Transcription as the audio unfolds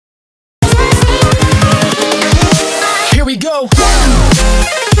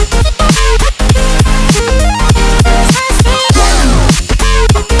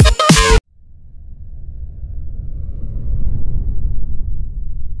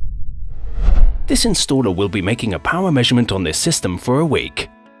This installer will be making a power measurement on this system for a week.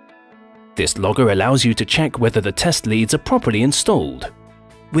 This logger allows you to check whether the test leads are properly installed.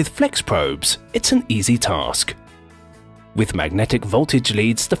 With flex probes, it's an easy task. With magnetic voltage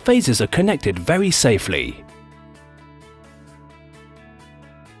leads, the phases are connected very safely.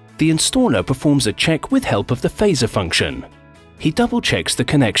 The installer performs a check with help of the phasor function. He double-checks the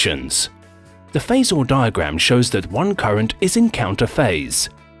connections. The phasor diagram shows that one current is in counter phase.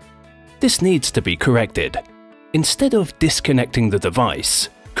 This needs to be corrected. Instead of disconnecting the device,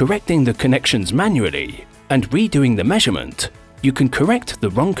 correcting the connections manually, and redoing the measurement, you can correct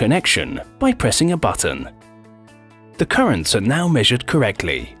the wrong connection by pressing a button. The currents are now measured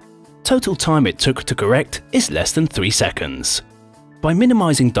correctly. Total time it took to correct is less than 3 seconds. By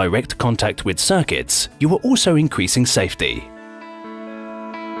minimizing direct contact with circuits, you are also increasing safety.